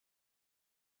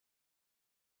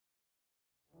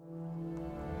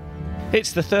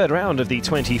It's the third round of the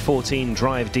 2014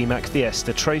 Drive DMACK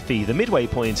Fiesta Trophy, the midway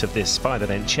point of this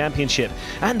 5-event championship,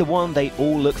 and the one they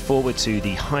all look forward to,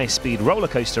 the high-speed roller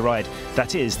coaster ride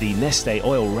that is the Neste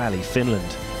Oil Rally Finland.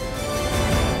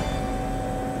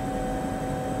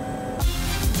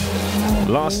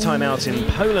 Last time out in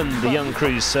Poland, the young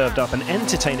crews served up an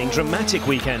entertaining, dramatic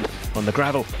weekend on the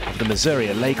gravel of the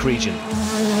Missouri Lake region.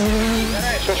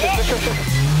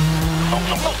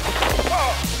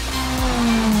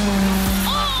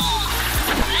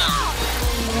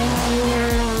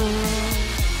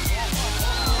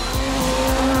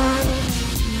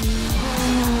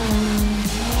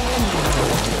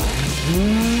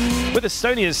 With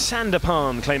Estonia's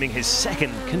Sandapan claiming his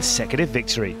second consecutive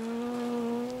victory.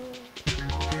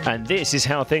 And this is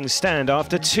how things stand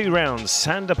after 2 rounds.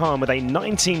 Sandapan with a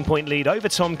 19-point lead over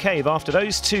Tom Cave after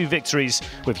those 2 victories,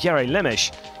 with Jere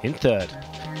Lemesh in 3rd.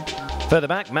 Further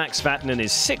back, Max Vatanen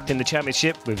is 6th in the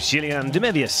championship, with Julian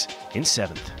Demevius in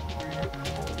 7th.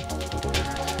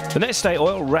 The Neste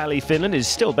Oil Rally Finland is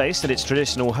still based at its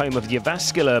traditional home of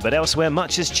Jyväskylä, but elsewhere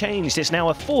much has changed. It's now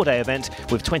a 4-day event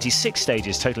with 26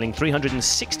 stages totaling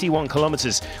 361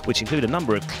 kilometres, which include a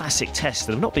number of classic tests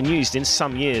that have not been used in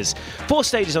some years. 4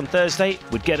 stages on Thursday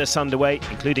would get us underway,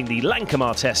 including the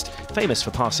Lankamar test, famous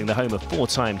for passing the home of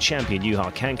 4-time champion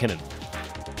Juha Kankkunen.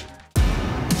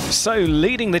 So,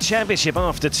 leading the championship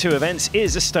after 2 events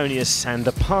is Estonia's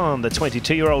Sandapan. The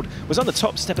 22-year-old was on the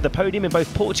top step of the podium in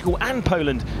both Portugal and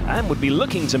Poland and would be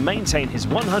looking to maintain his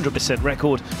 100%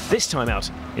 record, this time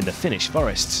out in the Finnish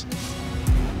forests.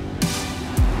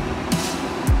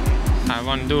 I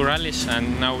won 2 rallies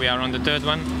and now we are on the 3rd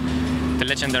one, the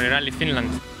legendary Rally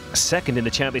Finland. Second in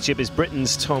the championship is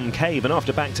Britain's Tom Cave, and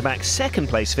after back-to-back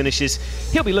second-place finishes,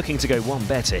 he'll be looking to go one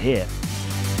better here.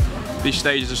 These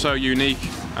stages are so unique.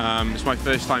 It's my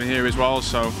first time here as well,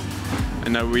 so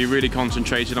we really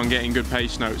concentrated on getting good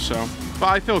pace notes. But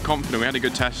I feel confident. We had a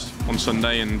good test on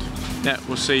Sunday, and yeah,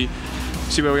 we'll see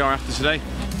where we are after today.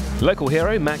 Local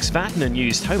hero Max Vatanen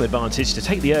used home advantage to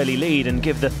take the early lead and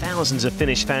give the thousands of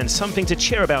Finnish fans something to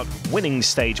cheer about, winning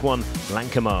stage 1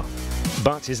 Lankamar.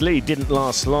 But his lead didn't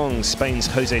last long. Spain's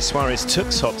Jose Suarez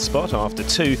took top spot after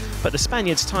 2, but the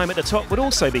Spaniard's time at the top would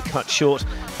also be cut short.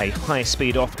 A high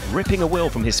speed off, ripping a wheel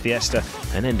from his Fiesta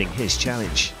and ending his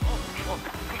challenge.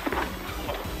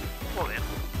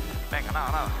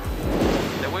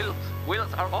 The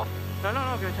wheels are off.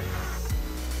 No, good.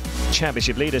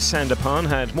 Championship leader Sandapan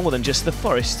had more than just the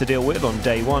forest to deal with on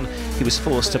day 1. He was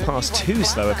forced to pass 2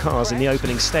 slower cars in the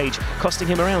opening stage, costing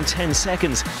him around 10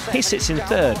 seconds. He sits in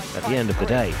 3rd at the end of the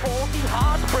day.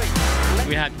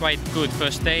 We had quite good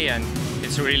first day, and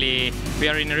we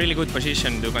are in a really good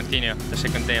position to continue the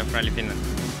 2nd day of Rally Finland.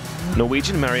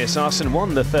 Norwegian Marius Arsen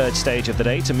won the 3rd stage of the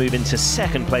day to move into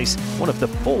 2nd place, one of the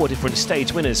 4 different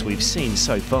stage winners we've seen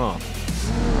so far.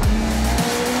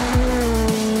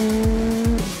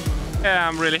 Yeah,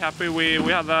 I'm really happy. We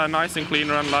had a nice and clean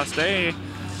run last day,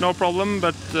 no problem,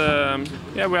 but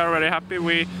yeah, we are very happy.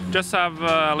 We just have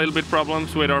a little bit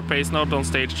problems with our pace note on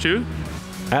stage 2.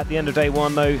 At the end of day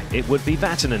 1 though, it would be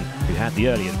Vatanen who had the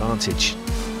early advantage.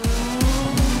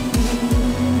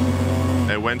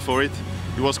 I went for it.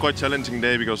 It was quite challenging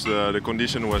day because the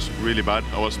condition was really bad.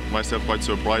 I was myself quite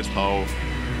surprised how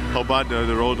bad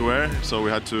the road were, so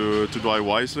we had to drive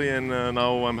wisely, and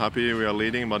now I'm happy we are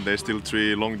leading, but there's still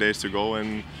 3 long days to go,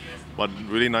 but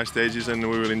really nice stages and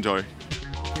we will enjoy.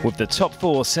 With the top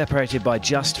 4 separated by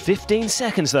just 15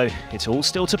 seconds though, it's all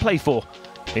still to play for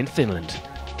in Finland.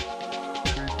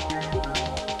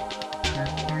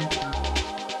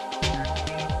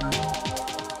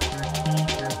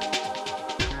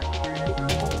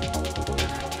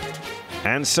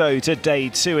 And so to day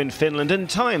 2 in Finland, and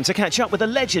time to catch up with a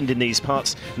legend in these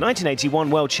parts, 1981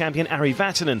 world champion Ari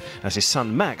Vatanen, as his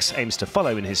son Max aims to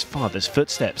follow in his father's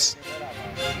footsteps.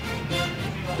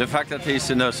 The fact that he's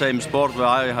in the same sport where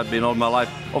I have been all my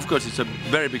life, of course it's a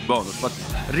very big bonus, but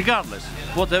regardless,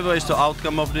 whatever is the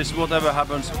outcome of this, whatever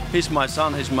happens, he's my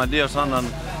son, he's my dear son, and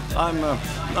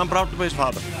I'm proud to be his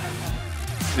father.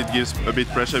 It gives a bit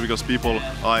pressure because people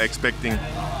are expecting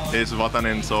is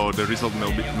Vatanen, so the result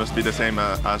must be the same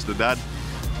as the dad.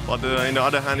 But on the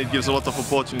other hand, it gives a lot of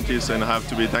opportunities, and I have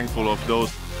to be thankful of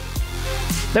those.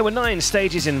 There were 9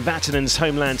 stages in Vatanen's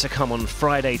homeland to come on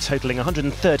Friday, totalling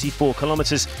 134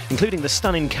 kilometres, including the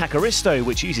stunning Kakaristo,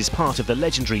 which uses part of the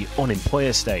legendary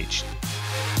Onimpoja stage.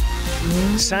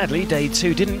 Sadly, day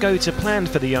 2 didn't go to plan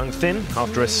for the young Finn.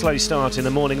 After a slow start in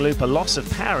the morning loop, a loss of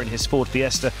power in his Ford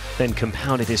Fiesta then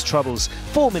compounded his troubles.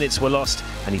 4 minutes were lost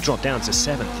and he dropped down to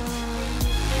 7th.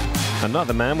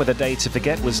 Another man with a day to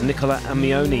forget was Nicola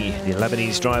Amioni, the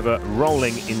Lebanese driver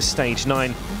rolling in stage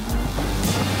 9.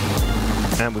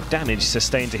 And with damage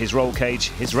sustained to his roll cage,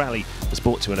 his rally was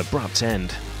brought to an abrupt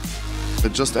end.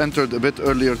 It just entered a bit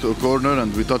earlier to a corner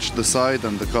and we touched the side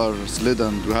and the car slid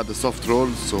and we had a soft roll.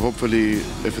 So hopefully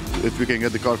if we can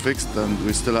get the car fixed, then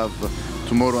we still have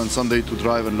tomorrow and Sunday to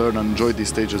drive and learn and enjoy these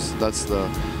stages. That's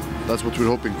what we're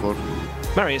hoping for.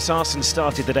 Marius Arsen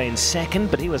started the day in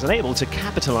second, but he was unable to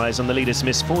capitalise on the leader's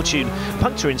misfortune.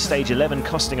 Puncture in stage 11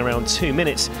 costing around 2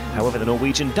 minutes. However, the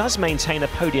Norwegian does maintain a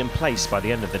podium place by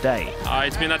the end of the day.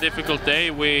 It's been a difficult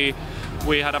day. We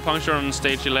had a puncture on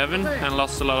stage 11 and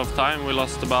lost a lot of time. We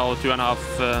lost about two and a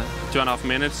half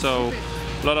minutes, so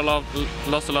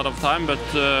lost a lot of time. But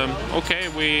okay,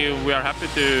 we are happy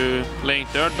to laying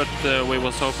third, but we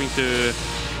was hoping to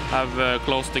have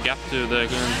closed the gap to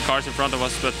the cars in front of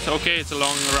us, but okay, it's a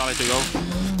long rally to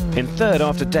go. In third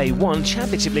after day 1,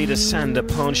 championship leader Sander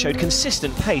Pan showed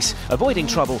consistent pace, avoiding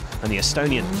trouble, and the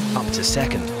Estonian up to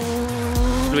second.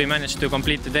 We managed to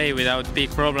complete the day without big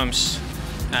problems,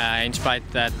 in spite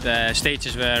that the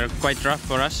stages were quite rough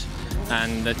for us.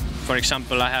 And for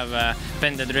example, I have a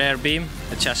bended rear beam,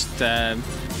 just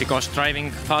because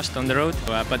driving fast on the road.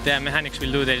 But the mechanics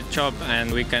will do their job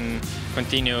and we can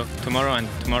continue tomorrow, and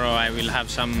tomorrow I will have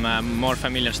some more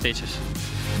familiar stages.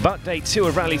 But day 2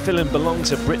 of Rally Finland belonged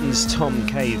to Britain's Tom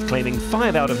Cave, claiming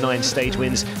 5 out of 9 stage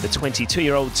wins. The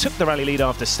 22-year-old took the rally lead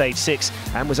after stage 6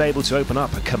 and was able to open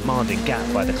up a commanding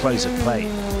gap by the close of play.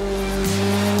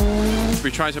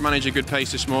 We tried to manage a good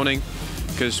pace this morning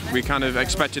because we kind of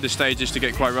expected the stages to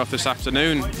get quite rough this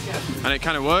afternoon, and it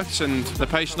kind of worked. And the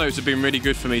pace notes have been really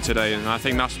good for me today, and I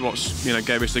think that's what's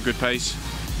gave us the good pace.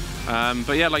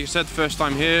 But yeah, like you said, first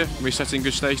time here, we're setting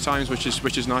good stage times, which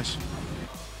is nice.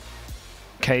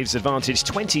 Cave's advantage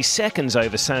 20 seconds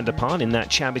over Sander Pan in that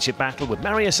championship battle, with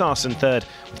Marius Arsen third,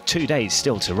 with 2 days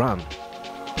still to run.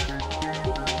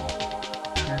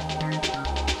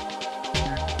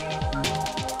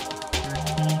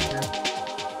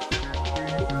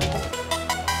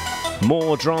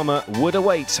 More drama would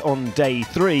await on day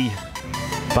 3.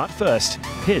 But first,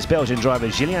 here's Belgian driver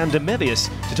Gillian de Mevius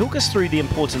to talk us through the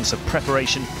importance of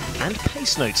preparation and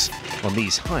pace notes on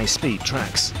these high-speed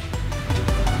tracks.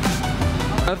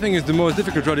 I think it's the most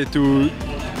difficult rally to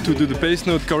do the pace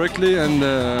note correctly, and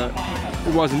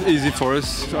it wasn't easy for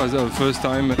us as our first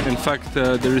time. In fact,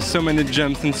 there is so many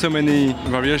jumps and so many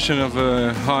variation of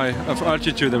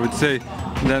altitude, I would say.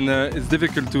 Then it's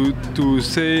difficult to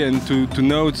say and to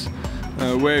note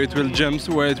where it will jump,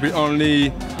 where it will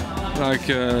only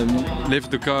lift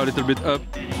the car a little bit up,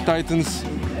 tightens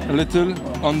a little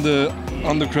on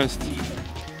the crest.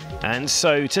 And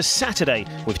so to Saturday,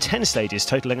 with 10 stages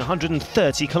totaling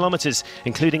 130 kilometres,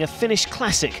 including a Finnish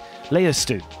classic,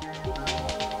 Leostu.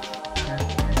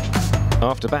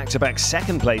 After back-to-back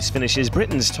second-place finishes,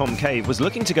 Britain's Tom Cave was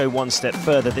looking to go one step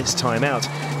further this time out.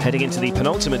 Heading into the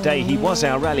penultimate day, he was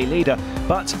our rally leader,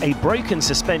 but a broken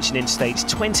suspension in stage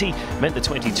 20 meant the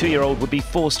 22-year-old would be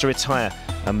forced to retire,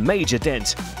 a major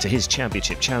dent to his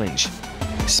championship challenge.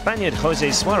 Spaniard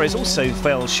Jose Suarez also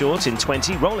fell short in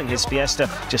 20, rolling his Fiesta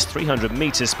just 300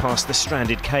 metres past the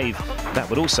stranded Cave. That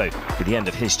would also be the end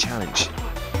of his challenge.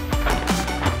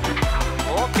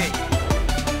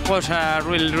 It was a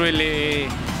really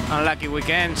unlucky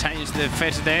weekend, changed the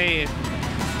first day,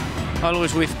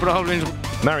 always with problems.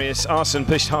 Marius Arsen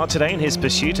pushed hard today in his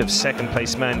pursuit of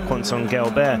second-place man Quentin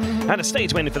Gelbert, and a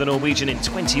stage win for the Norwegian in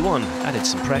 21 added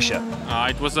some pressure.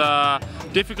 It was a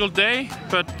difficult day,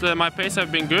 but my pace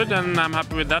have been good and I'm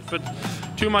happy with that. But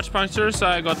too much punctures.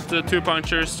 I got 2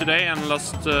 punctures today and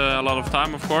lost a lot of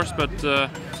time, of course, but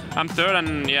I'm third,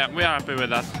 and yeah, we are happy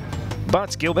with that.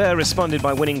 But Gilbert responded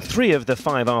by winning 3 of the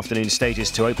 5 afternoon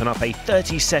stages to open up a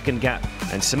 30-second gap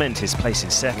and cement his place in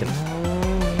second.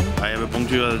 I have a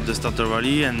puncture at the start of the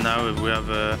rally, and now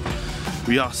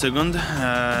we are second.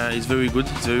 It's very good.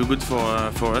 It's very good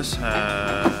for us.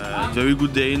 Very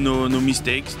good day. No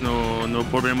mistakes. No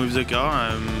problem with the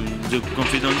car. The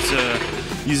confidence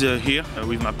is here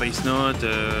with my pace note,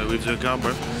 with the car.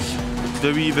 But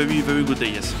very good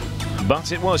day. Yes.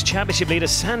 But it was championship leader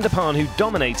Sander Pan who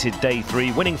dominated day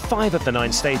 3, winning 5 of the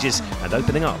 9 stages and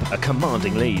opening up a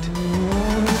commanding lead.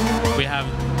 We have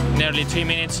nearly 3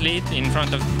 minutes lead in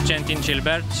front of Quentin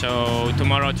Gilbert, so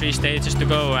tomorrow 3 stages to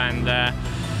go, and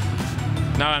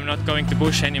now I'm not going to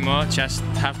push anymore, just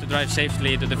have to drive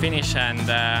safely to the finish, and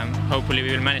hopefully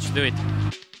we will manage to do it.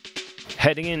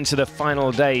 Heading into the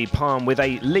final day, Pan with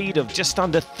a lead of just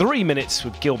under 3 minutes,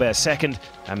 with Gilbert second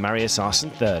and Marius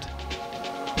Arsen third.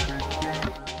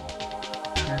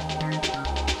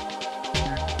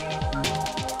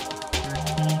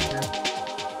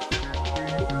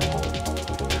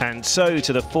 And so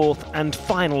to the fourth and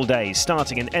final day,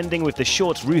 starting and ending with the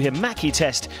short Ruhimäki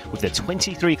test with the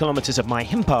 23 kilometres of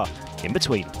Maihimpa in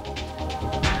between.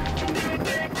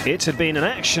 It had been an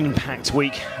action-packed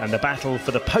week, and the battle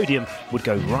for the podium would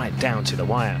go right down to the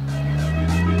wire.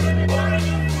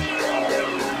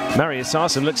 Marius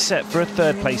Arsson looked set for a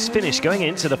third-place finish going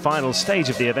into the final stage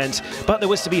of the event, but there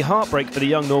was to be heartbreak for the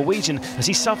young Norwegian as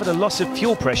he suffered a loss of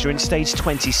fuel pressure in stage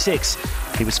 26.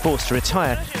 He was forced to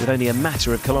retire with only a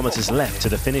matter of kilometres left to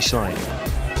the finish line.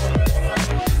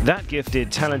 That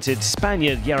gifted, talented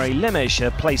Spaniard Jari Lemes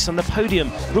a place on the podium,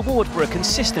 reward for a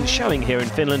consistent showing here in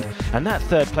Finland, and that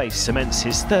third place cements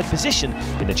his third position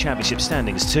in the championship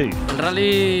standings too.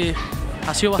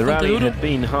 The rally had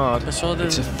been hard. It's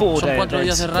a 4-day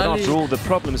event, but after all the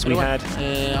problems we had,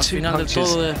 2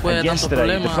 punctures, and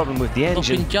yesterday the problem with the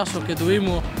engine,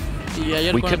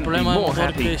 we couldn't be more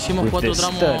happy with this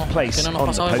third place on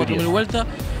the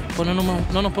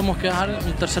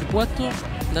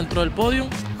podium.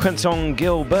 Quentin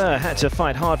Gilbert had to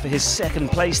fight hard for his second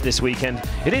place this weekend.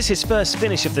 It is his first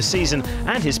finish of the season,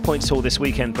 and his points haul this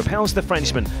weekend propels the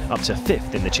Frenchman up to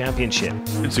 5th in the championship.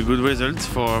 It's a good result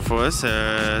for us.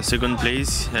 Second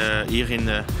place here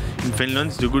in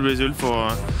Finland. It's a good result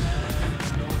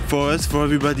for us, for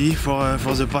everybody, for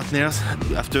the partners.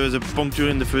 After the puncture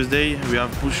in the first day, we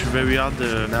have pushed very hard.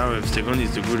 Now second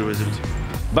is a good result.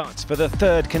 But for the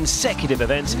third consecutive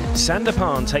event, Sander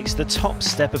Pan takes the top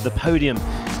step of the podium.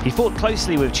 He fought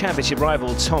closely with championship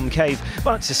rival Tom Cave,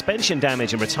 but suspension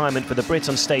damage and retirement for the Brit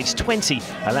on stage 20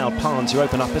 allowed Pan to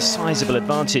open up a sizable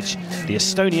advantage. The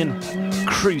Estonian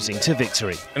cruising to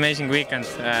victory. Amazing weekend,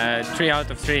 3 out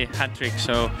of 3 hat-trick,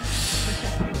 so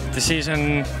the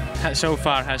season so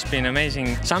far has been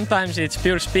amazing. Sometimes it's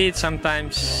pure speed,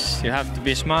 sometimes you have to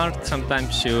be smart,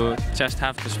 sometimes you just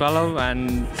have to swallow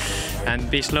and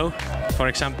be slow. For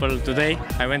example, today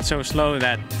I went so slow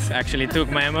that actually took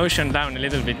my emotion down a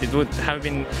little bit. It would have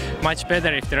been much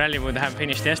better if the rally would have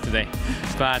finished yesterday,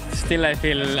 but still I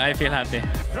feel happy.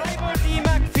 Drive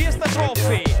DMACK Fiesta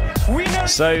Trophy.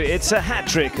 So it's a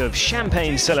hat-trick of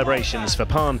champagne celebrations for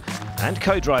Pan and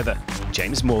co-driver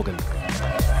James Morgan.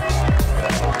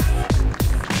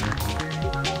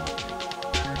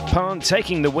 Pan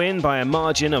taking the win by a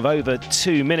margin of over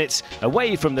 2 minutes.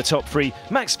 Away from the top 3,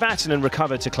 Max Vatanen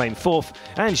recovered to claim 4th,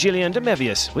 and Julien de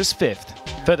Mevius was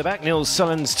 5th. Further back, Nils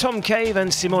Sullens, Tom Cave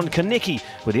and Simon Konicki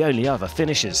were the only other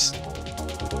finishers.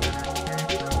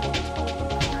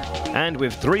 And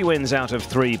with 3 wins out of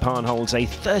 3, Pan holds a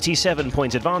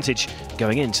 37-point advantage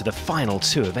going into the final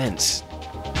 2 events.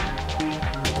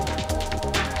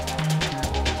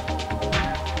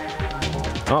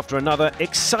 After another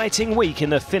exciting week in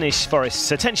the Finnish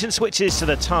forests, attention switches to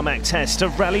the tarmac test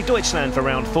of Rally Deutschland for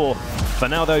round 4. For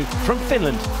now though, from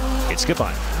Finland, it's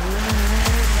goodbye.